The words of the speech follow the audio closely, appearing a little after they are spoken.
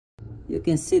You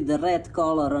can see the red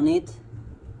color on it.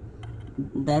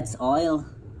 That's oil,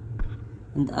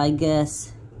 and I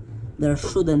guess there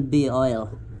shouldn't be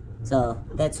oil, so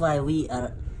that's why we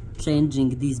are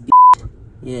changing this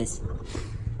yes.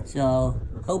 So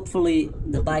hopefully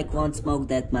the bike won't smoke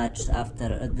that much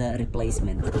after the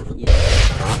replacement. Yeah.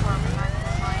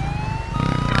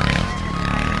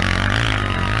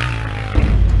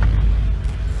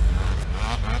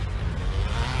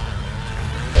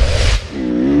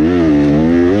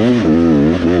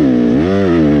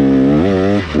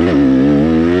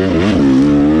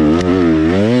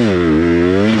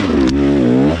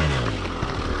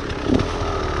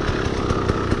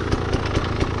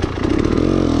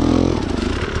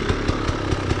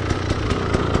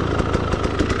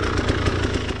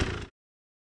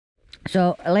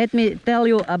 So let me tell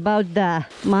you about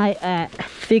my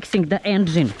fixing the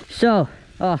engine. So,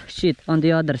 oh shit, on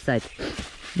the other side.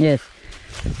 Yes.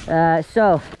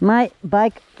 So my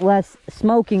bike was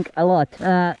smoking a lot.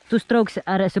 Two strokes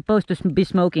are supposed to be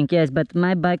smoking, yes, but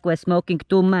my bike was smoking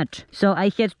too much. So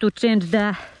I had to change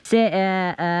the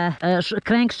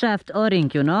crankshaft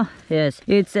o-ring, you know. Yes,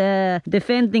 it's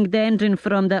defending the engine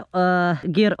from the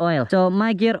gear oil. So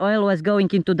my gear oil was going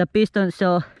into the piston,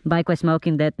 so bike was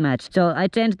smoking that much. So I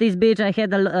changed this bitch. I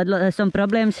had some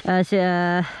problems, as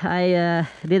I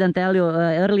didn't tell you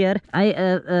earlier.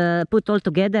 I put all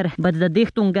together, but the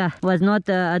Dichtung was not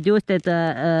adjusted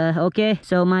okay,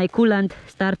 so my coolant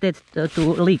started to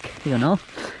leak, you know.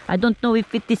 I don't know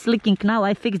if it is leaking now.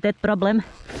 I fixed that problem,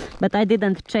 but I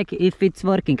didn't check if it's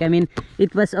working. I mean,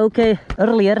 it was okay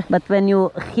earlier, but when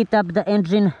you heat up the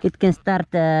engine, it can start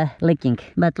leaking.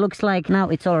 But looks like now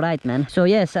it's all right, man. So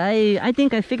yes, I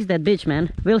think I fixed that bitch,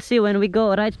 man. We'll see when we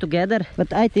go ride together,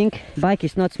 but I think bike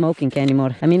is not smoking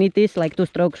anymore. I mean, it is like 2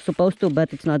 strokes supposed to,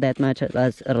 but it's not that much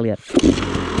as earlier.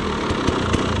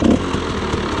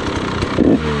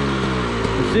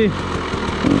 You see?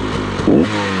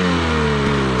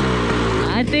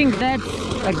 I think that's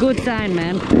a good sign,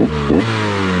 man.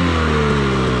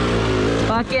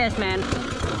 Fuck yes, man.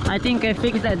 I think I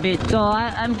fixed that bit. So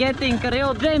I'm getting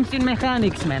real James in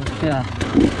mechanics, man. Yeah.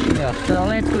 So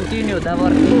let's continue the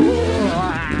work.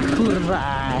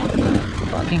 Kurva.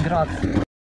 Fucking rocks.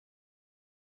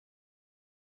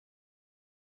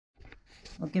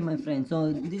 Okay, my friend,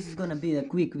 so this is gonna be a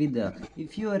quick video.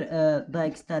 If your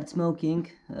bike starts smoking,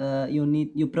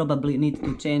 you probably need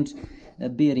to change a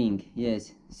bearing.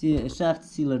 Yes, shaft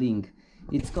seal ring.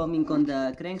 It's coming on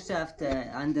the crankshaft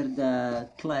under the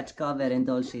clutch cover and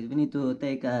all shit. We need to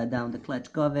take down the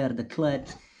clutch cover, the clutch,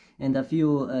 and a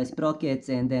few sprockets,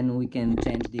 and then we can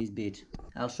change this bitch.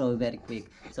 I'll show you very quick.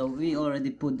 So we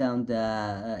already put down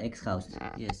the exhaust.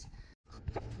 Yes.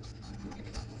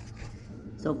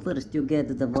 So first you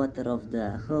get the water of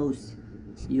the hose,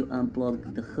 you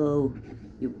unplug the hose,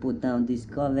 you put down this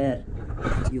cover,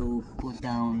 you put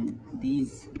down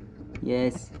this,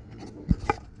 yes,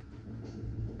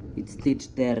 it's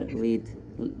stitched there with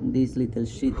this little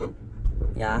shit,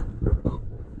 yeah,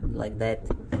 like that.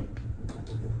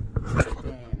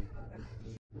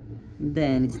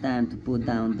 Then it's time to put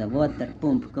down the water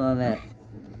pump cover.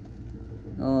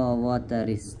 Oh, water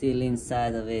is still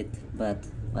inside of it, but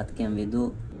what can we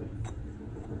do?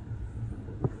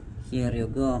 Here you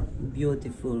go,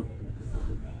 beautiful.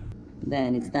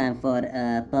 Then it's time for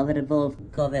a power valve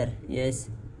cover. Yes,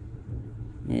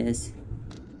 here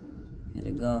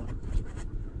you go.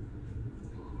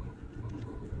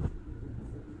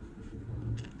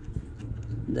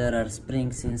 There are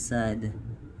springs inside.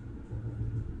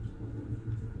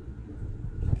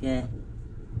 Okay.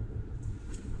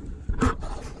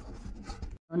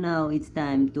 Now it's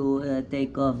time to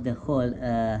take off the whole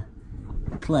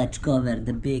clutch cover,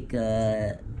 the big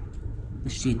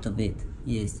sheet of it.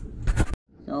 Yes.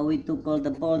 So we took all the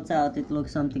bolts out. It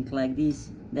looks something like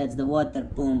this. That's the water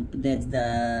pump. That's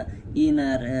the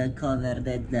inner cover.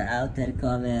 That's the outer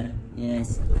cover.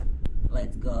 Yes.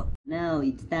 Let's go. Now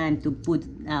it's time to put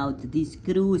out these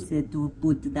screws to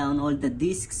put down all the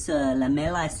discs,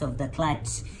 lamellas of the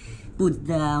clutch. Put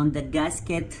down the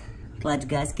gasket. Clutch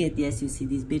gasket, yes, you see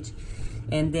this bitch.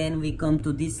 And then we come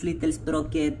to this little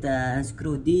sprocket,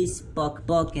 unscrew this,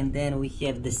 poke, and then we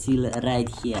have the seal right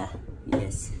here.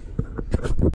 Yes.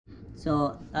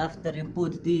 So after you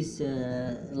put these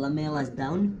lamellas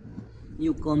down,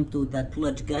 you come to the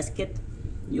clutch gasket.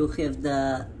 You have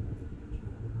the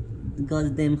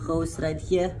goddamn hose right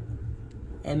here.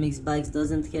 MX bikes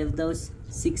doesn't have those.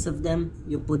 6 of them.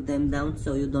 You put them down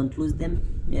so you don't lose them.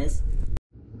 Yes.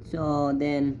 So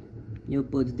then you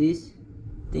put this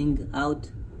thing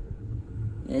out.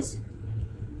 Yes,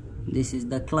 this is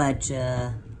the clutch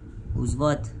who's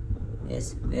what.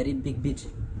 Yes, very big bitch.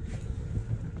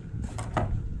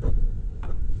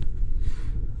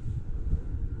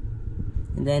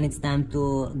 And then it's time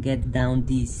to get down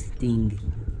this thing.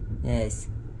 Yes.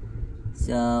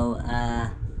 So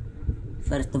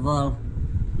first of all,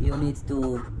 you need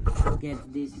to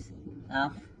get this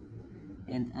off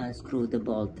and unscrew the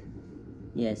bolt.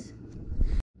 Yes.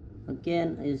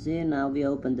 Okay, you see, now we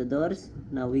open the doors.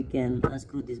 Now we can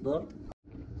unscrew this bolt.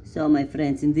 So my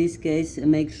friends, in this case,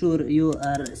 make sure you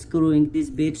are screwing this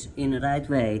bitch in right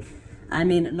way. I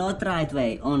mean, not right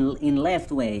way, in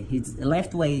left way. It's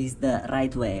left way is the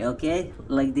right way, okay?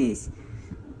 Like this.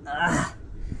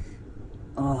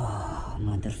 Oh,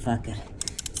 motherfucker.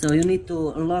 So you need to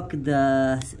lock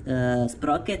the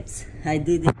sprockets. I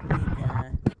did it with,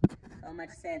 how much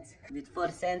cents? With 4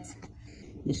 cents.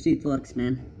 The shit works,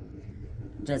 man.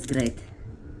 Just great.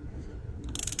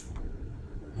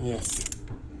 Yes,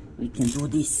 we can do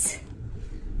this.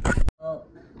 So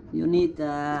you need,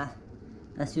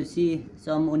 as you see,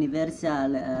 some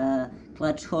universal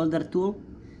clutch holder tool.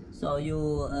 So you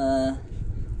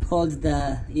hold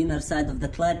the inner side of the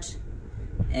clutch,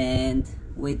 and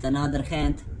with another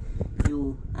hand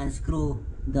you unscrew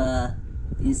the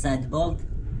inside bolt.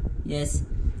 Yes,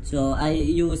 so I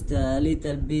used a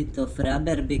little bit of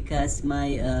rubber because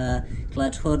my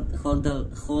clutch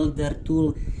holder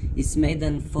tool is made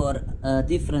for a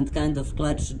different kind of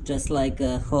clutch, just like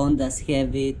Hondas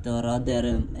have it, or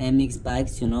other MX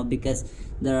bikes, you know, because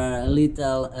there are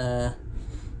little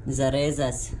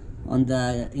zarezas on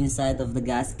the inside of the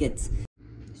gaskets.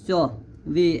 So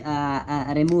we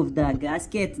removed the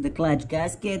gasket, the clutch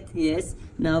gasket. Yes,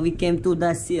 now we came to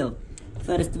the seal.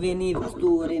 First we need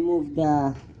to remove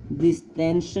this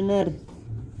tensioner.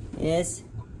 Yes,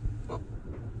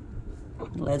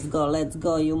 let's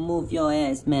go, you move your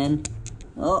ass, man.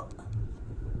 Oh,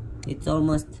 it's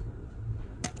almost,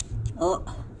 oh,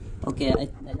 okay,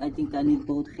 I think I need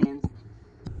both hands.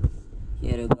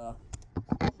 Here you go.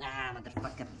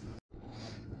 Motherfucker.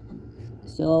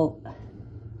 So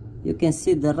you can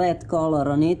see the red color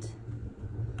on it.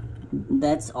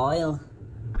 That's oil,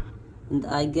 and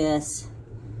I guess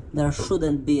there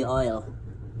shouldn't be oil,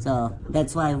 so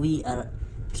that's why we are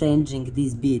changing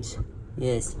this bitch.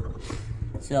 Yes,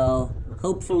 so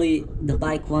hopefully the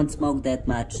bike won't smoke that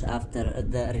much after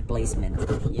the replacement.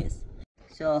 Yes,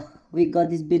 so we got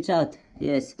this bitch out.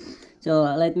 Yes, so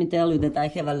let me tell you that I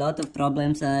have a lot of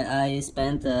problems. I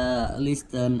spent at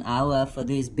least an hour for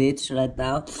this bitch right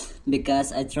now,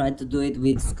 because I tried to do it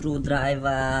with screwdriver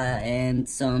and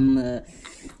some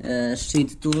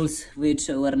shit tools which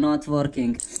were not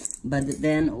working. But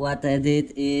then what I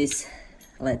did is,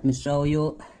 let me show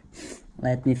you,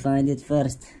 let me find it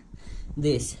first.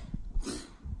 This,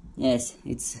 yes,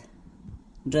 it's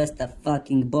just a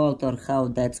fucking bolt, or how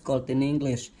that's called in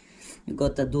English. You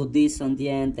gotta do this on the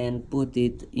end and put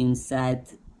it inside,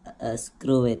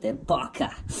 screw it, and poka.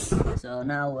 So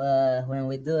now when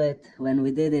we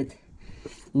did it,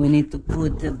 we need to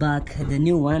put back the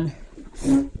new one,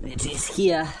 which is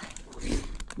here.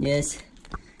 Yes,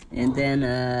 and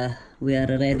then we are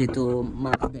ready to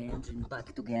mount the engine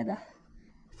back together.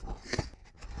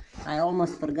 I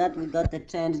almost forgot, we gotta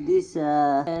change this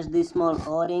small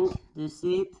o-ring. Do you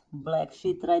see it? Black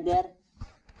shit right there.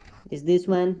 Is this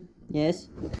one? Yes.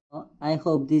 Oh, I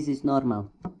hope this is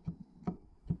normal.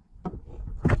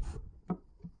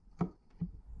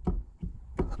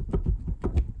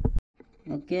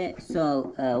 Okay,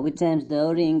 so we changed the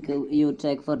o-ring. You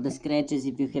check for the scratches.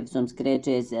 If you have some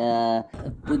scratches,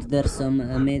 put there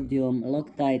some medium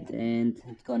Loctite, and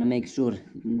it's gonna make sure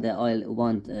the oil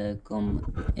won't come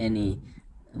any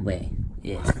way.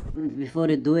 Yes. Before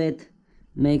you do it,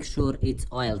 make sure it's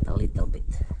oiled a little bit.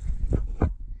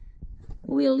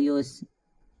 We'll use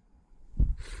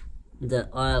the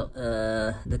oil,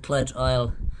 the clutch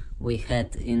oil we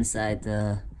had inside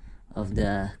of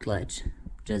the clutch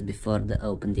just before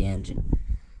open the engine.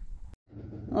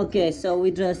 Okay, so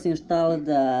we just installed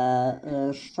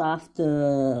the shaft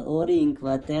o-ring,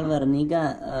 whatever,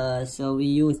 nigga. So we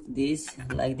used this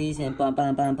like this, and pam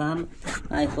pam pam pam.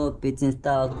 I hope it's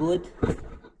installed good.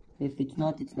 If it's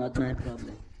not my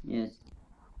problem. Yes.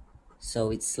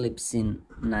 So it slips in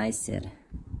nicer.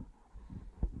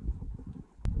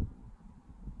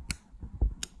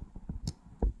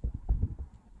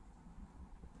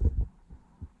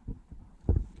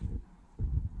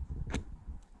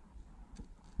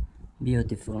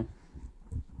 Beautiful.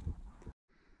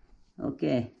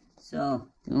 Okay, so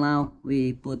now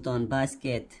we put on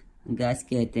gasket,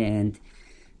 and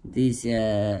this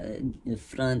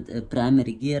front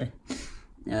primary gear.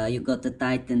 You got to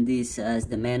tighten this as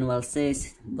the manual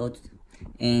says, both,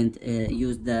 and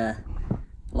use the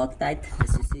Loctite,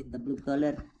 as you see, the blue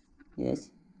color. Yes,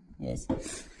 yes.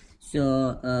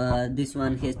 So this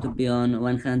one has to be on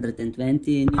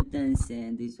 120 newtons,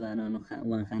 and this one on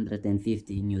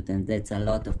 150 newtons. That's a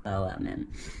lot of power, man.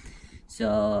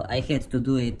 So I had to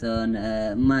do it on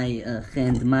my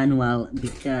hand manual,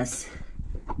 because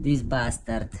this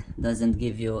bastard doesn't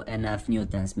give you enough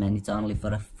newtons, man. It's only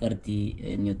for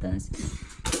 30 newtons.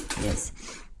 Yes.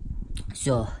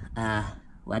 So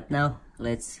what now?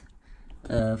 Let's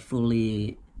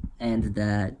fully end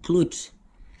the clutch,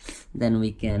 then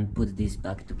we can put this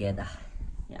back together.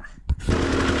 Yeah.